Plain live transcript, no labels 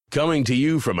Coming to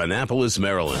you from Annapolis,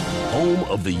 Maryland, home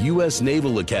of the U.S.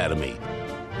 Naval Academy,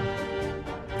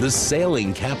 the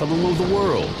sailing capital of the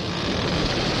world,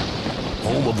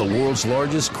 home of the world's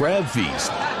largest crab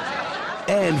feast,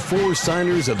 and 4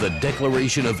 signers of the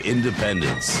Declaration of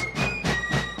Independence.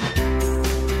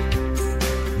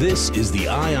 This is the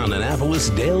Eye on Annapolis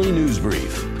Daily News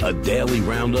Brief, a daily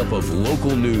roundup of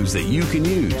local news that you can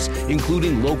use,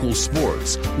 including local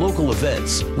sports, local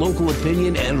events, local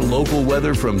opinion, and local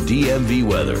weather from DMV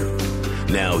Weather.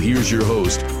 Now here's your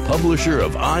host, publisher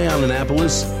of Eye on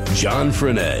Annapolis, John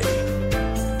Frenaye.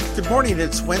 Good morning.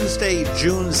 It's Wednesday,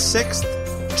 June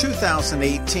 6th,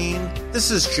 2018.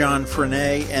 This is John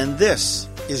Frenaye, and this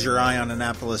is your Eye on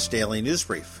Annapolis Daily News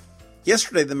Brief.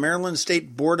 Yesterday, the Maryland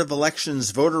State Board of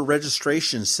Elections voter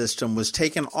registration system was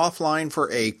taken offline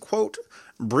for a, quote,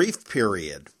 brief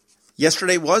period.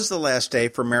 Yesterday was the last day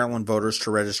for Maryland voters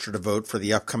to register to vote for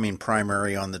the upcoming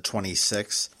primary on the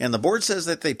 26th, and the board says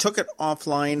that they took it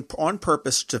offline on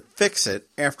purpose to fix it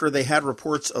after they had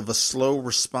reports of a slow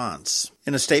response.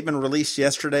 In a statement released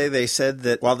yesterday, they said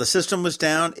that while the system was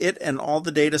down, it and all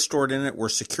the data stored in it were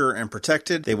secure and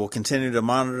protected. They will continue to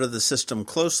monitor the system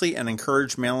closely and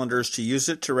encourage Marylanders to use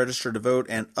it to register to vote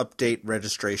and update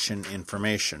registration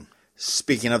information.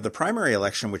 Speaking of the primary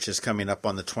election, which is coming up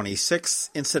on the 26th,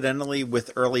 incidentally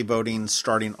with early voting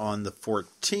starting on the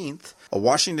 14th, a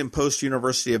Washington Post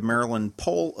University of Maryland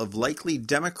poll of likely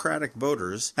Democratic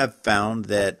voters have found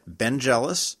that Ben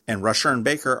Jealous and Rushern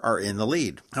Baker are in the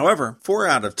lead. However, 4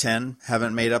 out of 10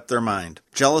 haven't made up their mind.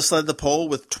 Jealous led the poll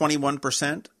with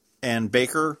 21%, and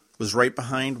Baker was right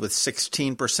behind with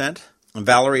 16%.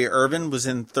 Valerie Irvin was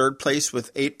in third place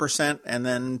with 8%, and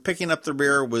then picking up the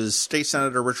rear was State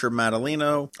Senator Richard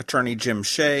Madaleno, Attorney Jim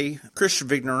Shea, Krish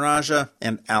Vignaraja,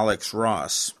 and Alex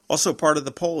Ross. Also part of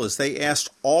the poll is they asked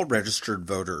all registered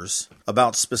voters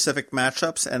about specific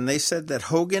matchups, and they said that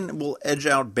Hogan will edge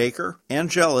out Baker and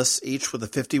Jealous, each with a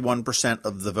 51%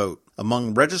 of the vote.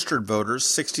 Among registered voters,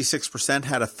 66%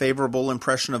 had a favorable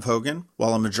impression of Hogan,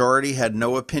 while a majority had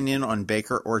no opinion on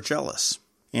Baker or Jealous.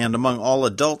 And among all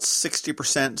adults,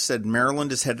 60% said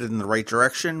Maryland is headed in the right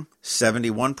direction.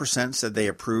 71% said they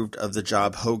approved of the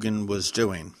job Hogan was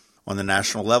doing. On the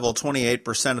national level,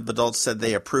 28% of adults said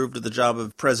they approved of the job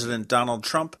of President Donald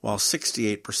Trump, while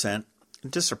 68%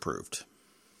 disapproved.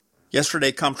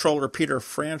 Yesterday, Comptroller Peter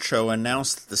Franchot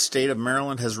announced that the state of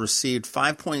Maryland has received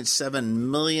 $5.7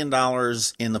 million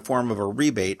in the form of a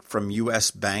rebate from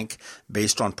U.S. Bank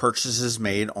based on purchases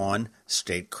made on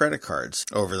state credit cards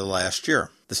over the last year.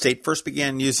 The state first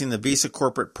began using the Visa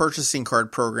Corporate Purchasing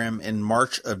Card program in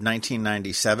March of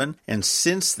 1997, and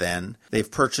since then,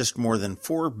 they've purchased more than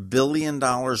 $4 billion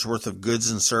worth of goods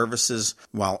and services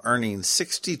while earning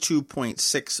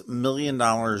 $62.6 million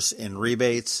in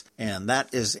rebates, and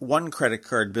that is one credit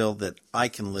card bill that I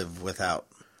can live without.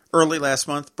 Early last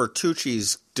month,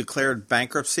 Bertucci's declared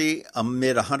bankruptcy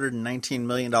amid $119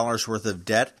 million worth of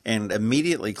debt and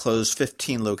immediately closed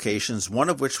 15 locations, one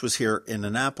of which was here in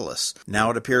Annapolis. Now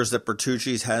it appears that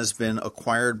Bertucci's has been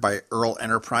acquired by Earl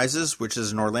Enterprises, which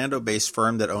is an Orlando-based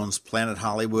firm that owns Planet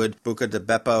Hollywood, Buca di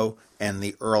Beppo, and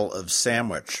the Earl of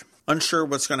Sandwich. Unsure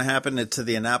what's going to happen to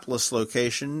the Annapolis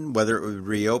location, whether it would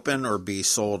reopen or be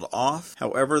sold off.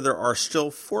 However, there are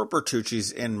still 4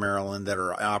 Bertucci's in Maryland that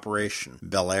are in operation: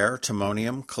 Bel Air,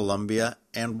 Timonium, Columbia,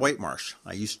 and White Marsh.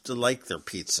 I used to like their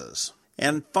pizzas.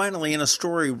 And finally, in a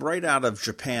story right out of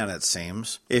Japan, it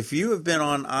seems, if you have been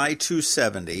on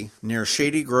I-270 near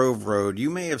Shady Grove Road,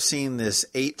 you may have seen this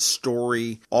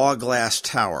 8-story all-glass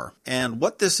tower. And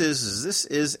what this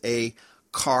is a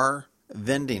car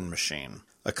vending machine.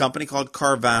 A company called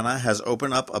Carvana has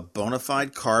opened up a bona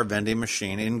fide car vending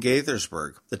machine in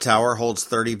Gaithersburg. The tower holds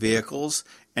 30 vehicles,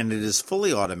 and it is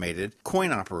fully automated,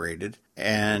 coin-operated,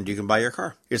 and you can buy your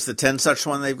car. It's the 10 such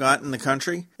one they've got in the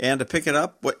country, and to pick it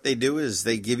up, what they do is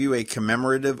they give you a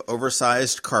commemorative,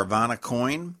 oversized Carvana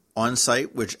coin on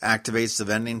site, which activates the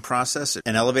vending process.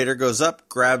 An elevator goes up,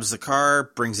 grabs the car,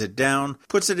 brings it down,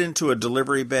 puts it into a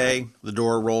delivery bay. The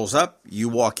door rolls up, you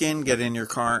walk in, get in your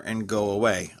car, and go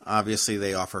away. Obviously,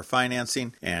 they offer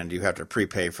financing, and you have to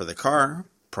prepay for the car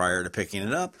prior to picking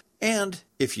it up. And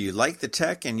if you like the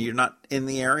tech and you're not in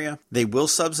the area, they will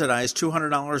subsidize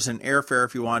 $200 in airfare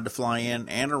if you wanted to fly in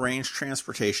and arrange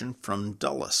transportation from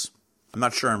Dulles. I'm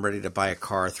not sure I'm ready to buy a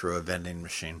car through a vending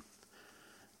machine.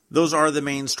 Those are the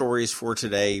main stories for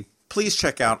today. Please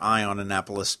check out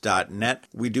eyeonannapolis.net.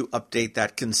 We do update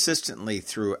that consistently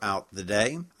throughout the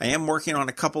day. I am working on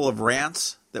a couple of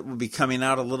rants that will be coming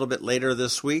out a little bit later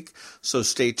this week, so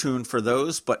stay tuned for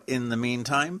those. But in the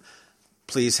meantime,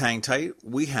 please hang tight.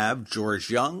 We have George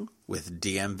Young, with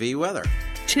DMV weather.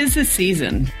 'Tis the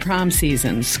season, prom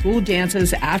season, school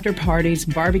dances, after parties,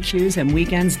 barbecues, and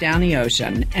weekends down the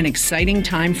ocean. An exciting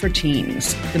time for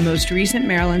teens. The most recent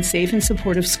Maryland Safe and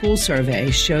Supportive School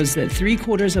Survey shows that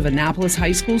 3/4 of Annapolis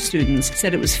high school students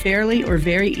said it was fairly or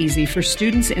very easy for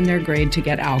students in their grade to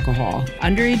get alcohol.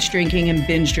 Underage drinking and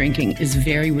binge drinking is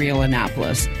very real in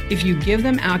Annapolis. If you give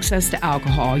them access to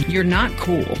alcohol, you're not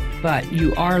cool, but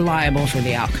you are liable for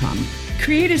the outcome.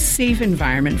 Create a safe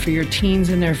environment for your teens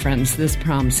and their friends this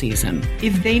prom season.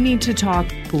 If they need to talk,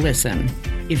 listen.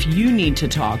 If you need to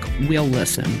talk, we'll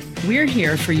listen. We're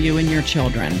here for you and your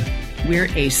children. We're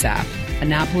ASAP,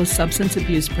 Annapolis Substance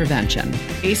Abuse Prevention.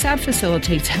 ASAP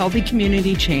facilitates healthy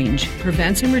community change,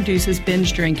 prevents and reduces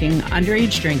binge drinking,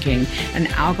 underage drinking, and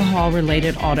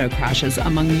alcohol-related auto crashes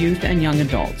among youth and young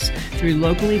adults through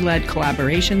locally led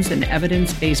collaborations and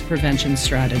evidence-based prevention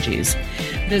strategies.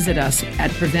 Visit us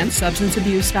at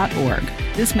PreventSubstanceAbuse.org.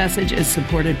 This message is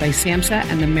supported by SAMHSA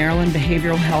and the Maryland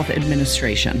Behavioral Health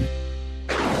Administration.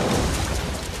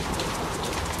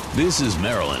 This is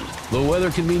Maryland. The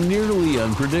weather can be nearly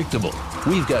unpredictable.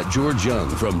 We've got George Young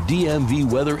from DMV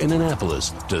Weather in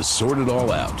Annapolis to sort it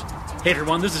all out. Hey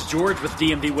everyone, this is George with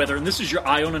DMV Weather, and this is your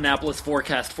Eye on Annapolis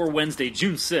forecast for Wednesday,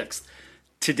 June 6th.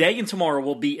 Today and tomorrow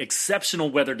will be exceptional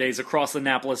weather days across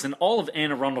Annapolis and all of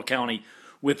Anne Arundel County,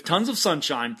 with tons of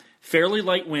sunshine, fairly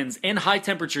light winds, and high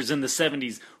temperatures in the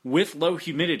 70s with low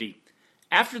humidity.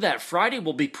 After that, Friday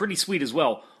will be pretty sweet as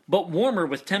well, but warmer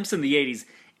with temps in the 80s,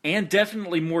 and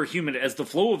definitely more humid as the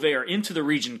flow of air into the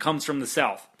region comes from the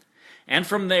south. And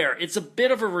from there, it's a bit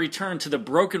of a return to the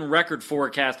broken record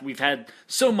forecast we've had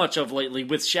so much of lately,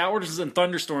 with showers and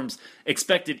thunderstorms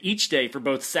expected each day for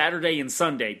both Saturday and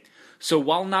Sunday. So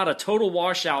while not a total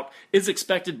washout is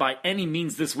expected by any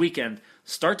means this weekend,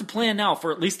 start to plan now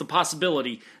for at least the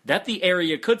possibility that the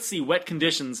area could see wet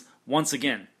conditions once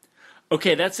again.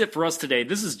 Okay, that's it for us today.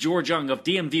 This is George Young of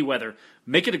DMV Weather.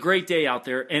 Make it a great day out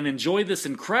there and enjoy this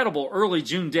incredible early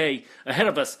June day ahead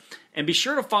of us. And be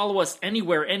sure to follow us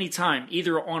anywhere, anytime,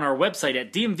 either on our website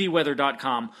at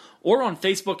dmvweather.com or on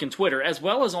Facebook and Twitter, as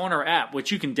well as on our app,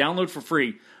 which you can download for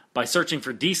free by searching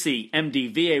for DC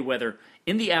MDVA Weather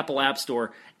in the Apple App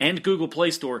Store and Google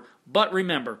Play Store. But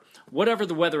remember, whatever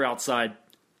the weather outside,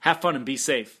 have fun and be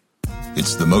safe.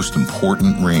 It's the most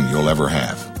important ring you'll ever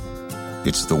have.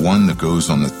 It's the one that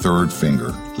goes on the third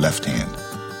finger, left hand.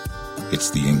 It's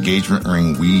the engagement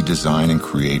ring we design and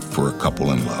create for a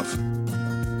couple in love.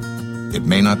 It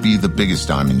may not be the biggest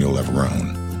diamond you'll ever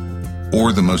own,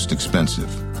 or the most expensive.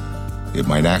 It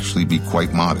might actually be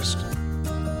quite modest.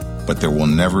 But there will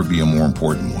never be a more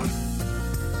important one.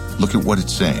 Look at what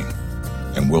it's saying,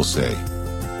 and we'll say,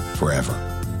 forever.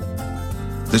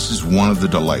 This is one of the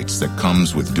delights that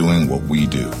comes with doing what we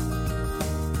do.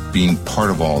 Being part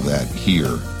of all that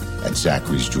here at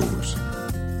Zachary's Jewelers.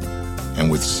 And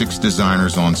with 6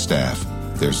 designers on staff,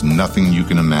 there's nothing you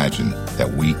can imagine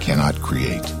that we cannot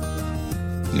create.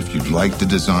 If you'd like to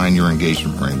design your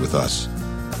engagement ring with us,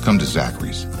 come to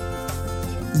Zachary's.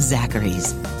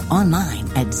 Zachary's. Online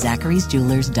at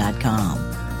zacharysjewelers.com.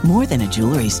 More than a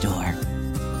jewelry store,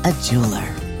 a jeweler.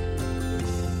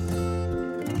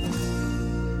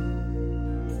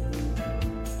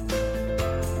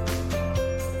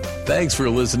 Thanks for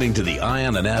listening to the Eye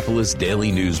on Annapolis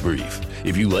Daily News Brief.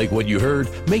 If you like what you heard,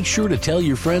 make sure to tell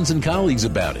your friends and colleagues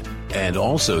about it. And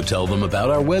also tell them about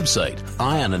our website,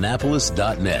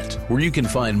 eyeonannapolis.net, where you can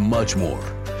find much more.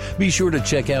 Be sure to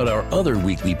check out our other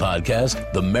weekly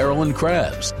podcast, The Maryland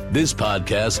Crabs. This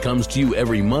podcast comes to you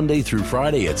every Monday through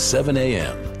Friday at 7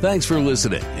 a.m. Thanks for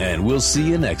listening, and we'll see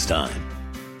you next time.